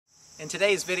In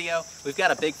today's video, we've got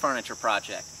a big furniture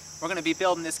project. We're going to be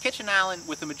building this kitchen island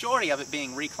with the majority of it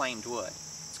being reclaimed wood.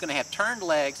 It's going to have turned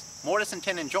legs, mortise and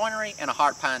tenon joinery, and a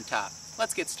heart pine top.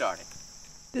 Let's get started.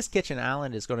 This kitchen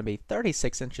island is going to be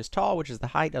 36 inches tall, which is the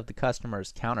height of the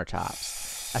customer's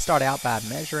countertops. I start out by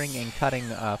measuring and cutting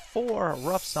 4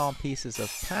 rough sawn pieces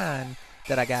of pine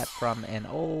that I got from an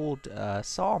old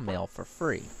sawmill for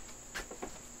free.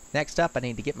 Next up, I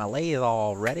need to get my lathe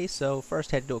all ready, so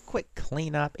first I had to do a quick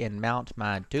cleanup and mount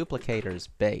my duplicator's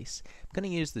base. I'm going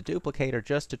to use the duplicator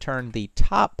just to turn the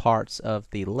top parts of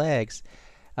the legs.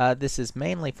 This is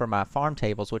mainly for my farm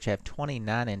tables, which have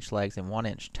 29-inch legs and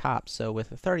 1-inch tops. So with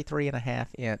the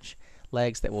 33.5-inch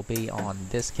legs that will be on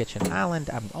this kitchen island,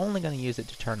 I'm only going to use it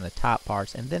to turn the top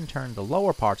parts and then turn the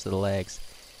lower parts of the legs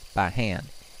by hand.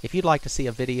 If you'd like to see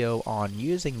a video on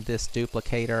using this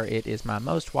duplicator, it is my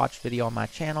most watched video on my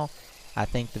channel. I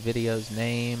think the video's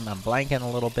name, I'm blanking a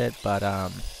little bit, but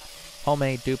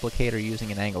homemade duplicator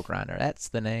using an angle grinder. That's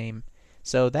the name.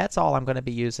 So that's all I'm going to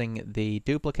be using the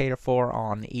duplicator for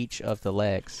on each of the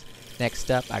legs. Next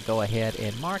up, I go ahead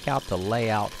and mark out the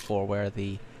layout for where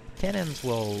the tenons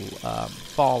will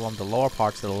fall on the lower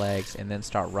parts of the legs and then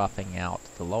start roughing out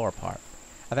the lower part.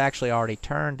 I've actually already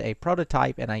turned a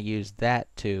prototype and I used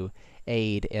that to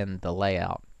aid in the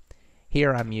layout.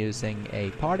 Here I'm using a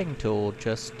parting tool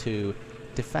just to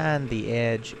define the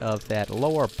edge of that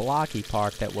lower blocky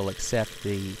part that will accept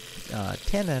the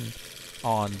tenon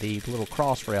on the little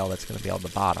cross rail that's going to be on the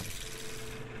bottom.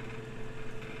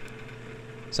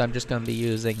 So I'm just going to be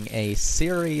using a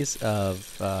series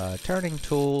of turning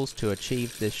tools to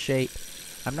achieve this shape.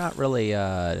 I'm not really,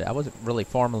 I wasn't really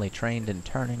formally trained in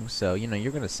turning, so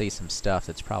you're going to see some stuff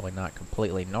that's probably not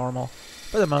completely normal.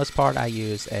 For the most part, I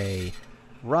use a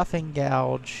roughing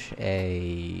gouge,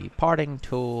 a parting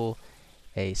tool,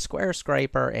 a square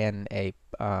scraper, and a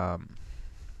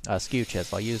skew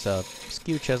chisel. I use a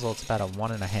skew chisel. It's about a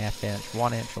 1.5 inch,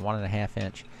 1 inch or 1.5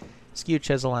 inch skew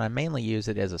chisel, and I mainly use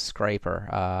it as a scraper.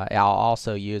 I'll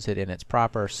also use it in its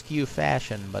proper skew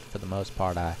fashion, but for the most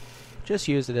part, I just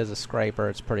use it as a scraper.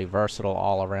 It's a pretty versatile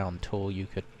all-around tool. You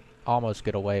could almost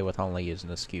get away with only using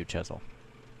a skew chisel.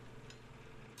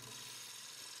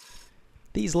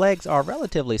 These legs are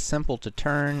relatively simple to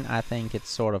turn. I think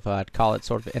it's sort of, I'd call it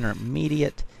sort of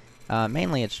intermediate.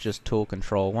 Mainly it's just tool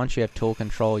control. Once you have tool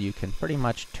control, you can pretty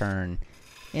much turn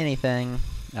anything.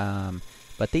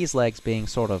 But these legs being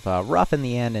sort of rough in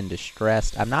the end and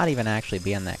distressed, I'm not even actually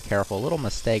being that careful. Little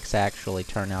mistakes actually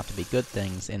turn out to be good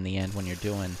things in the end when you're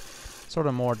doing sort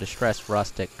of more distressed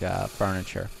rustic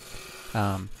furniture.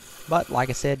 But like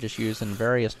I said, just using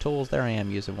various tools. There I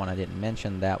am using one I didn't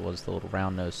mention. That was the little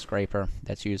round nose scraper.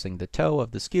 That's using the toe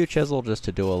of the skew chisel just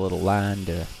to do a little line,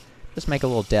 to just make a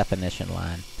little definition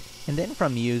line. And then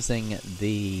from using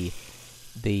the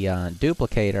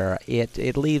duplicator,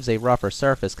 it leaves a rougher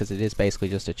surface because it is basically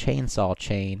just a chainsaw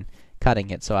chain cutting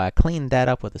it. So I cleaned that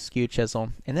up with a skew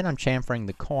chisel, and then I'm chamfering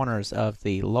the corners of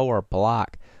the lower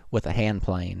block with a hand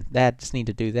plane. I just need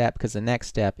to do that because the next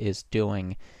step is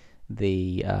doing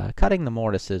the cutting the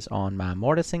mortises on my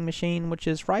mortising machine, which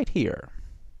is right here.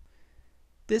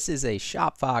 This is a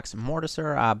ShopFox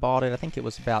mortiser. I bought it, I think it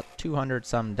was about $200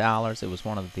 some. It was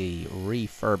one of the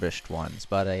refurbished ones,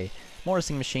 but a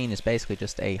mortising machine is basically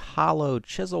just a hollow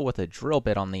chisel with a drill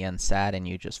bit on the inside, and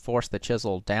you just force the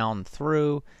chisel down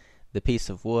through the piece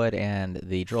of wood and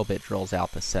the drill bit drills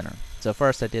out the center. So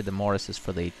first I did the mortises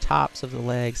for the tops of the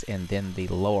legs and then the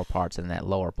lower parts in that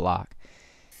lower block.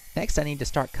 Next I need to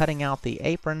start cutting out the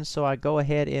aprons, so I go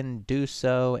ahead and do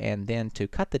so, and then to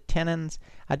cut the tenons,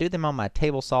 I do them on my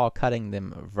table saw, cutting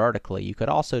them vertically. You could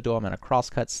also do them in a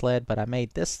crosscut sled, but I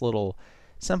made this little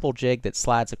simple jig that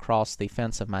slides across the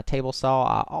fence of my table saw.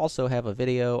 I also have a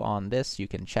video on this. You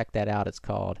can check that out. It's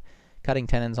called Cutting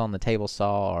Tenons on the Table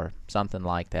Saw or something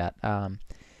like that.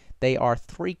 They are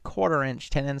 3/4 inch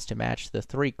tenons to match the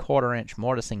 3/4 inch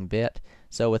mortising bit.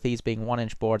 So with these being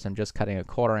 1-inch boards, I'm just cutting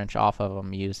 1/4 inch off of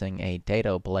them using a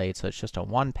dado blade. So it's just a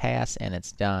one pass and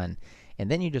it's done. And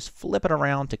then you just flip it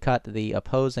around to cut the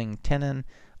opposing tenon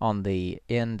on the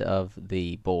end of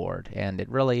the board. And it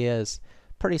really is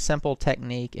pretty simple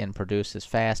technique and produces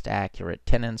fast, accurate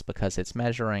tenons because it's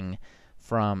measuring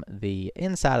from the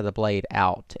inside of the blade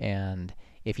out. And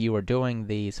if you were doing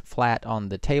these flat on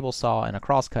the table saw and a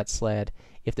crosscut sled,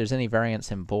 if there's any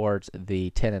variance in boards,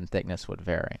 the tenon thickness would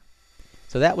vary.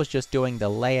 So that was just doing the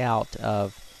layout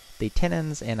of the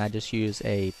tenons, and I just use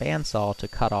a bandsaw to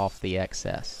cut off the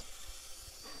excess.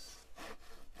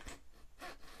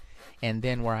 And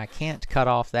then where I can't cut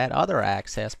off that other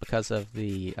access because of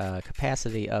the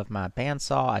capacity of my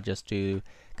bandsaw, I just do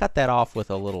cut that off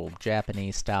with a little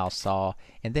Japanese style saw,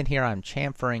 and then here I'm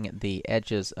chamfering the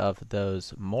edges of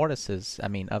those mortises,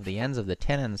 of the ends of the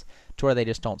tenons, to where they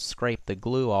just don't scrape the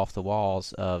glue off the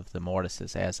walls of the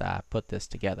mortises as I put this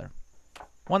together.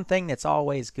 One thing that's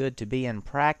always good to be in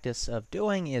practice of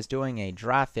doing is doing a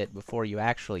dry fit before you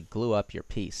actually glue up your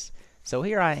piece. So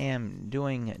here I am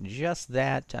doing just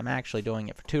that. I'm actually doing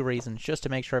it for two reasons: just to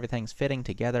make sure everything's fitting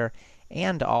together,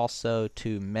 and also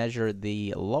to measure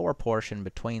the lower portion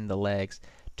between the legs,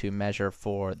 to measure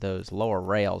for those lower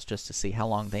rails, just to see how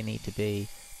long they need to be,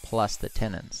 plus the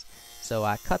tenons. So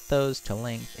I cut those to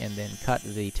length and then cut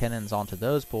the tenons onto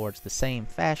those boards the same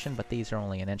fashion, but these are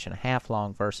only 1.5 inches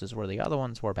long versus where the other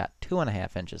ones were about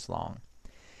 2.5 inches long.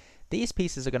 These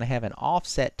pieces are going to have an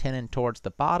offset tenon towards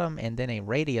the bottom and then a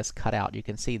radius cut out. You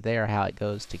can see there how it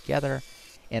goes together,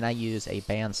 and I use a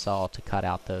bandsaw to cut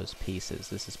out those pieces.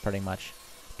 This is pretty much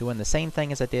doing the same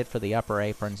thing as I did for the upper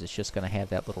aprons. It's just going to have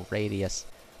that little radius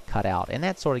cut out, and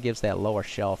that sort of gives that lower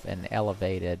shelf an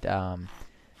elevated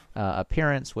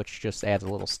appearance, which just adds a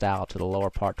little style to the lower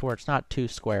part to where it's not too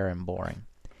square and boring.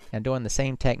 And doing the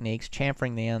same techniques,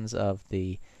 chamfering the ends of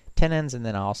the tenons, and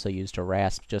then I also used a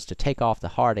rasp just to take off the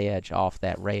hard edge off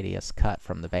that radius cut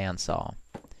from the bandsaw.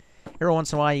 Every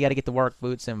once in a while you got to get the work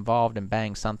boots involved and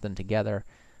bang something together,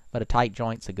 but a tight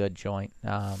joint's a good joint.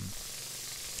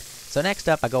 So next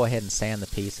up I go ahead and sand the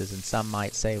pieces, and some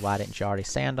might say, why didn't you already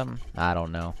sand them? I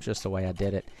don't know, just the way I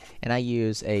did it. And I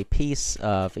use a piece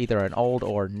of either an old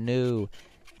or new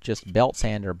just belt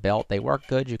sander belt. They work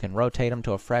good. You can rotate them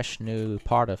to a fresh new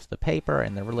part of the paper,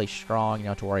 and they're really strong. You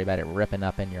don't have to worry about it ripping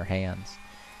up in your hands.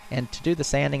 And to do the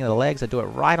sanding of the legs, I do it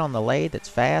right on the lathe. It's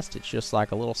fast. It's just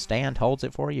like a little stand holds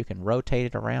it for you. You can rotate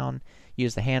it around,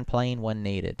 use the hand plane when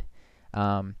needed.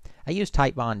 I use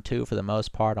Titebond 2 for the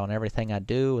most part on everything I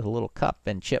do, with a little cup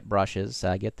and chip brushes.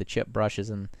 I get the chip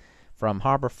brushes from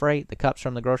Harbor Freight, the cups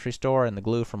from the grocery store, and the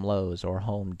glue from Lowe's or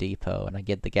Home Depot. And I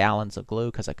get the gallons of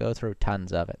glue because I go through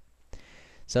tons of it.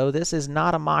 So this is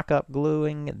not a mock-up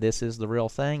gluing. This is the real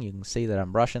thing. You can see that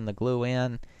I'm brushing the glue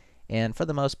in. And for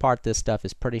the most part, this stuff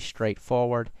is pretty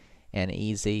straightforward and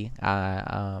easy.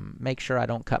 I make sure I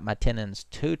don't cut my tenons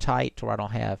too tight to where I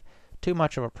don't have too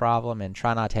much of a problem, and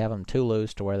try not to have them too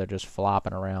loose to where they're just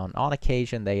flopping around. On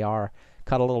occasion, they are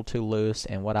cut a little too loose,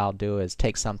 and what I'll do is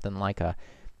take something like a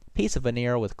piece of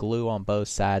veneer with glue on both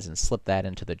sides and slip that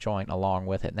into the joint along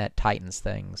with it, and that tightens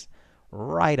things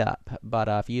right up. But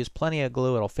if you use plenty of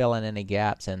glue, it'll fill in any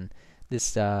gaps, and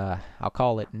this, I'll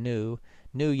call it new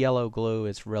yellow glue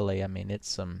is really, it's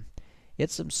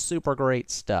some super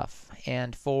great stuff.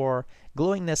 And for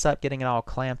gluing this up, getting it all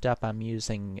clamped up, I'm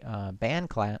using band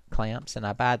clamps, and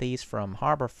I buy these from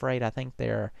Harbor Freight. I think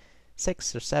they're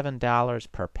 $6 or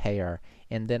 $7 per pair.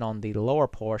 And then on the lower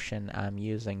portion, I'm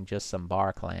using just some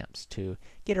bar clamps to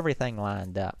get everything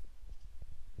lined up.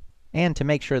 And to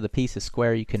make sure the piece is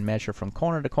square, you can measure from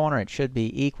corner to corner. It should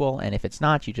be equal, and if it's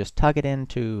not, you just tug it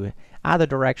into either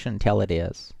direction until it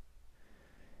is.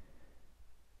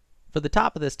 For the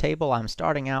top of this table, I'm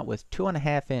starting out with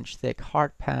 2.5-inch thick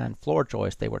heart pine floor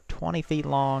joists. They were 20 feet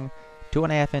long,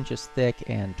 2.5 inches thick,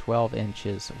 and 12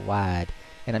 inches wide.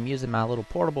 And I'm using my little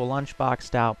portable lunchbox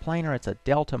style planer. It's a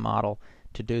Delta model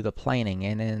to do the planing.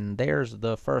 And then there's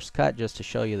the first cut, just to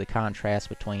show you the contrast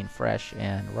between fresh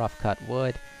and rough cut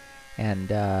wood. And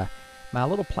my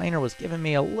little planer was giving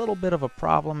me a little bit of a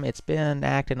problem. It's been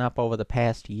acting up over the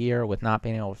past year with not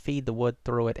being able to feed the wood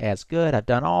through it as good. I've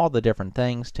done all the different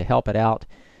things to help it out,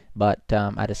 but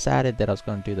I decided that I was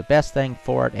going to do the best thing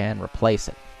for it and replace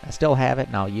it. I still have it,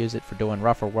 and I'll use it for doing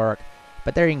rougher work,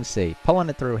 but there you can see, pulling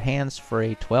it through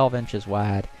hands-free, 12 inches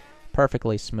wide,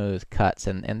 perfectly smooth cuts,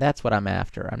 and that's what I'm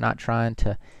after. I'm not trying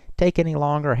to take any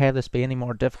longer or have this be any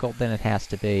more difficult than it has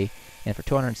to be. And for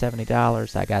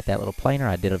 $270, I got that little planer.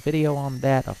 I did a video on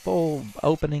that, a full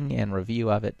opening and review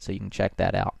of it, so you can check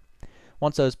that out.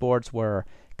 Once those boards were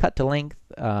cut to length,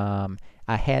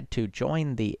 I had to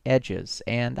join the edges,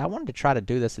 and I wanted to try to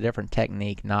do this a different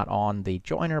technique, not on the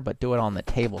joiner, but do it on the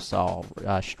table saw,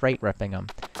 straight ripping them.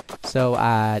 So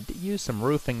I used some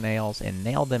roofing nails and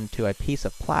nailed them to a piece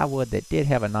of plywood that did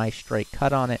have a nice straight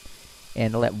cut on it,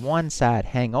 and let one side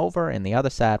hang over and the other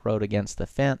side rode against the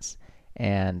fence,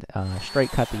 and straight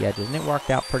cut the edges, and it worked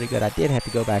out pretty good. I did have to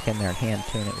go back in there and hand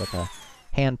tune it with a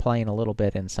hand plane a little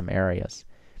bit in some areas.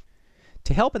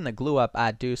 To help in the glue up,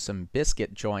 I do some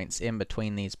biscuit joints in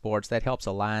between these boards. That helps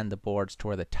align the boards to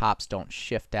where the tops don't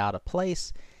shift out of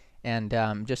place, and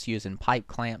just using pipe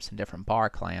clamps and different bar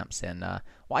clamps and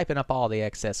wiping up all the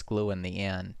excess glue in the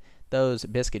end. Those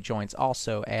biscuit joints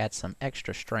also add some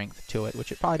extra strength to it,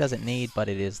 which it probably doesn't need, but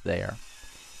it is there.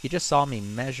 You just saw me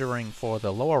measuring for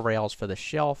the lower rails for the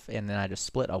shelf, and then I just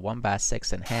split a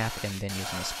 1x6 in half, and then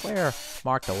using a square,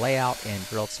 marked a layout and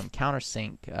drilled some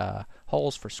countersink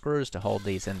holes for screws to hold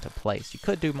these into place. You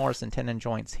could do mortise and tenon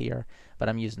joints here, but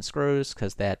I'm using screws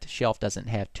because that shelf doesn't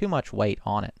have too much weight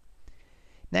on it.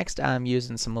 Next, I'm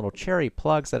using some little cherry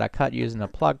plugs that I cut using a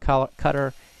plug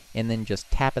cutter, and then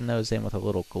just tapping those in with a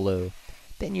little glue.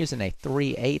 Then using a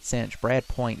 3/8" brad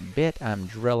point bit, I'm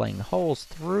drilling holes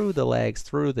through the legs,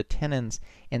 through the tenons,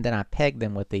 and then I peg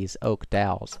them with these oak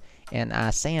dowels. And I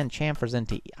sand chamfers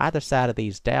into either side of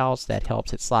these dowels. That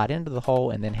helps it slide into the hole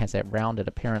and then has that rounded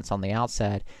appearance on the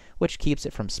outside, which keeps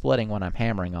it from splitting when I'm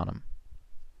hammering on them.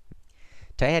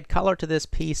 To add color to this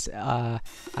piece, I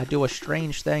do a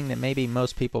strange thing that maybe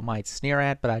most people might sneer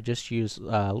at, but I just use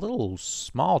little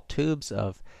small tubes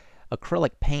of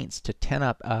acrylic paints to tin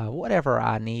up whatever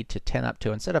I need to tin up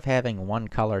to. Instead of having one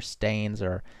color stains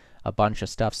or a bunch of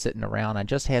stuff sitting around, I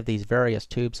just have these various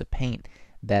tubes of paint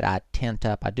that I tint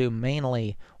up. I do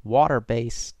mainly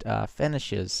water-based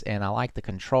finishes, and I like the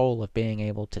control of being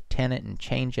able to tint it and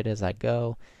change it as I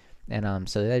go. And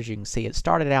so as you can see, it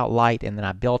started out light, and then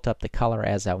I built up the color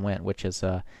as I went, which is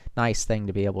a nice thing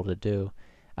to be able to do.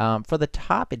 For the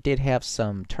top, it did have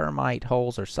some termite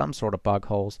holes or some sort of bug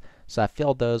holes, so I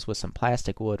filled those with some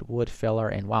plastic wood filler,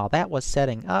 and while that was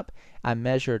setting up, I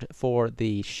measured for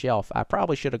the shelf. I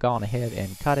probably should have gone ahead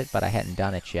and cut it, but I hadn't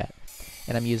done it yet.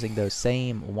 And I'm using those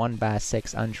same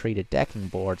 1x6 untreated decking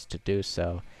boards to do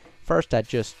so. First, I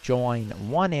just join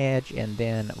one edge and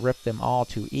then rip them all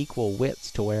to equal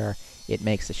widths to where it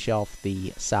makes the shelf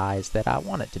the size that I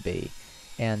want it to be.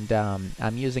 And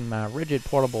I'm using my Rigid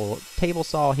portable table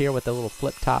saw here with the little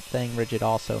flip top thing Rigid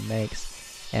also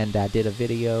makes, and I did a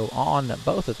video on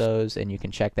both of those, and you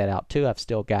can check that out too. I've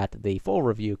still got the full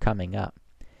review coming up.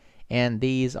 And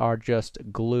these are just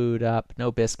glued up,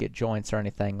 no biscuit joints or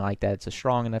anything like that. It's a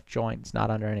strong enough joint, it's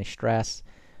not under any stress.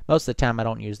 Most of the time I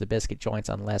don't use the biscuit joints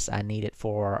unless I need it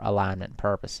for alignment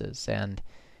purposes. And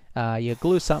you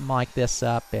glue something like this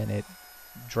up and it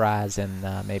dries in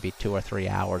maybe 2 or 3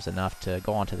 hours, enough to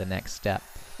go on to the next step.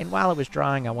 And while it was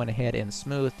drying, I went ahead and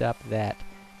smoothed up that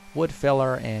wood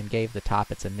filler and gave the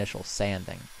top its initial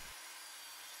sanding.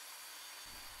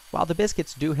 While the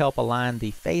biscuits do help align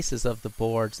the faces of the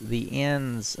boards, the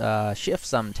ends shift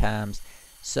sometimes.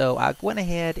 So I went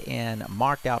ahead and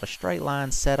marked out a straight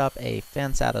line, set up a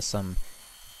fence out of some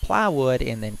plywood,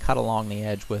 and then cut along the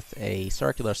edge with a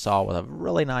circular saw with a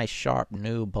really nice sharp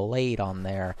new blade on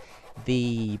there.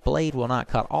 The blade will not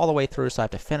cut all the way through, so I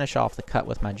have to finish off the cut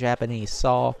with my Japanese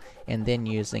saw, and then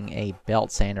using a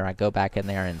belt sander I go back in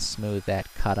there and smooth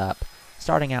that cut up,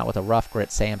 starting out with a rough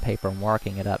grit sandpaper and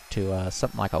working it up to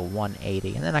something like a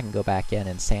 180, and then I can go back in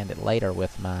and sand it later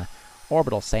with my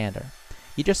orbital sander.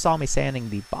 You just saw me sanding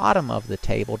the bottom of the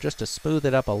table just to smooth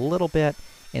it up a little bit,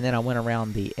 and then I went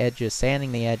around the edges,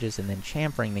 sanding the edges and then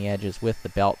chamfering the edges with the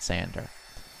belt sander.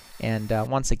 And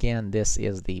once again, this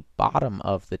is the bottom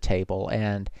of the table,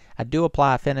 and I do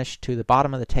apply a finish to the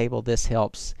bottom of the table. This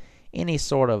helps any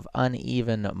sort of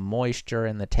uneven moisture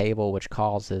in the table, which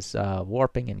causes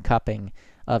warping and cupping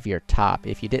of your top.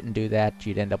 If you didn't do that,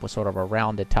 you'd end up with sort of a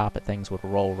rounded top that things would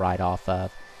roll right off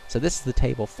of. So this is the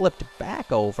table flipped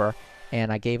back over,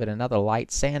 and I gave it another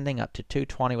light sanding up to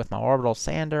 220 with my orbital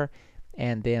sander,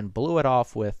 and then blew it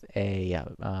off with a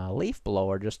leaf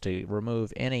blower just to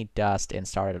remove any dust, and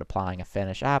started applying a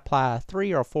finish. I apply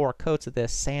 3 or 4 coats of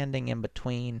this, sanding in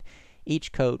between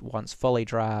each coat once fully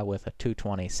dry with a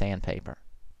 220 sandpaper.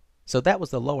 So that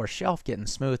was the lower shelf getting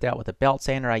smoothed out with a belt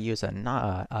sander. I use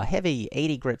a heavy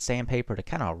 80 grit sandpaper to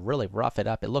kind of really rough it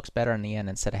up. It looks better in the end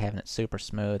instead of having it super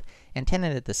smooth, and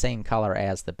tinted it the same color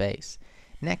as the base.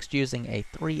 Next, using a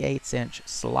 3/8"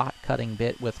 slot cutting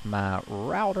bit with my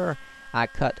router, I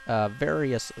cut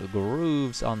various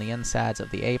grooves on the insides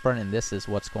of the apron, and this is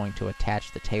what's going to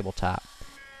attach the tabletop.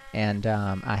 And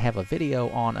I have a video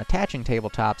on attaching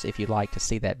tabletops if you'd like to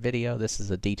see that video. This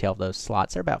is a detail of those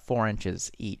slots. They're about 4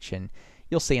 inches each, and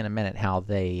you'll see in a minute how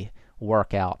they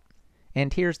work out.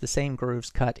 And here's the same grooves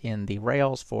cut in the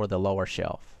rails for the lower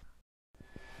shelf.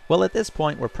 Well, at this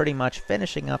point, we're pretty much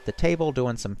finishing up the table,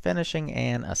 doing some finishing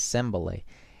and assembly.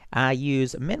 I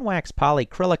use Minwax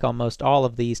polyacrylic on most all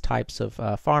of these types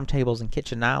of farm tables and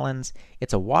kitchen islands.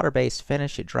 It's a water-based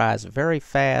finish. It dries very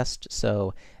fast,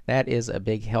 so that is a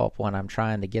big help when I'm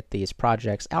trying to get these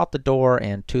projects out the door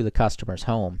and to the customer's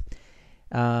home.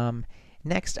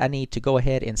 Next, I need to go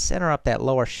ahead and center up that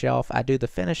lower shelf. I do the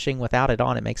finishing without it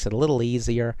on. It makes it a little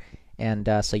easier.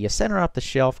 And so you center up the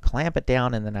shelf, clamp it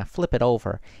down, and then I flip it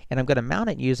over. And I'm going to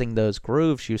mount it using those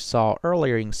grooves you saw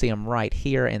earlier. You can see them right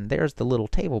here, and there's the little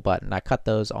table button. I cut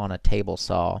those on a table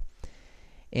saw.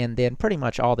 And then pretty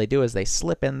much all they do is they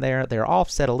slip in there. They're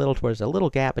offset a little towards a little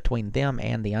gap between them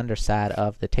and the underside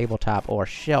of the tabletop or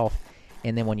shelf.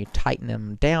 And then when you tighten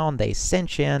them down, they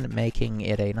cinch in, making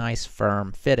it a nice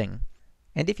firm fitting.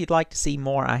 And if you'd like to see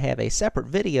more, I have a separate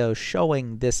video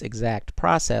showing this exact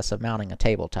process of mounting a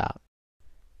tabletop.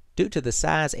 Due to the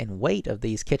size and weight of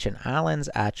these kitchen islands,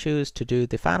 I choose to do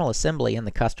the final assembly in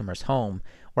the customer's home,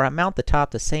 where I mount the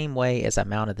top the same way as I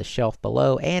mounted the shelf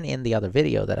below and in the other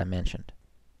video that I mentioned.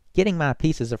 Getting my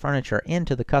pieces of furniture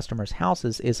into the customer's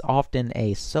houses is often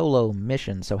a solo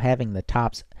mission, so having the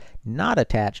tops not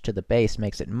attached to the base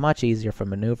makes it much easier for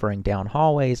maneuvering down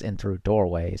hallways and through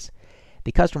doorways.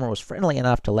 The customer was friendly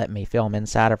enough to let me film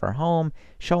inside of her home,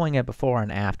 showing it before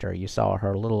and after. You saw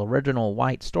her little original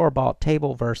white store-bought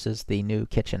table versus the new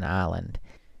kitchen island.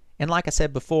 And like I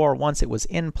said before, once it was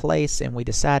in place and we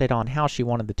decided on how she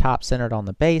wanted the top centered on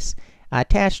the base, I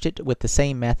attached it with the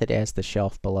same method as the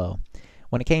shelf below.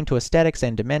 When it came to aesthetics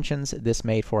and dimensions, this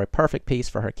made for a perfect piece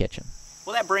for her kitchen.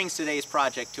 Well, that brings today's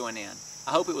project to an end.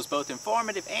 I hope it was both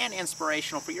informative and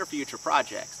inspirational for your future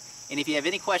projects. And if you have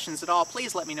any questions at all,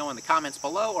 please let me know in the comments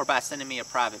below or by sending me a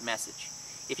private message.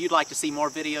 If you'd like to see more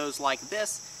videos like this,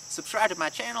 subscribe to my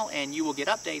channel and you will get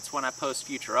updates when I post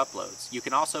future uploads. You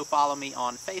can also follow me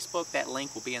on Facebook. That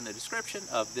link will be in the description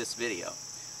of this video.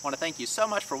 I want to thank you so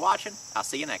much for watching. I'll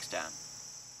see you next time.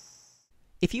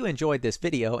 If you enjoyed this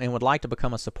video and would like to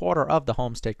become a supporter of the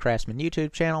Homestead Craftsman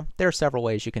YouTube channel, there are several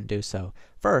ways you can do so.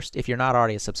 First, if you're not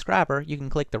already a subscriber, you can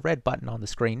click the red button on the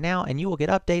screen now and you will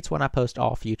get updates when I post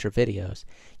all future videos.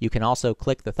 You can also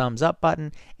click the thumbs up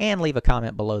button and leave a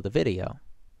comment below the video.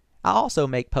 I also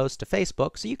make posts to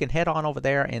Facebook, so you can head on over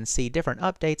there and see different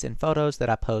updates and photos that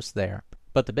I post there.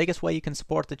 But the biggest way you can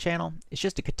support the channel is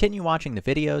just to continue watching the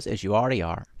videos as you already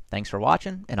are. Thanks for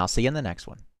watching, and I'll see you in the next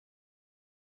one.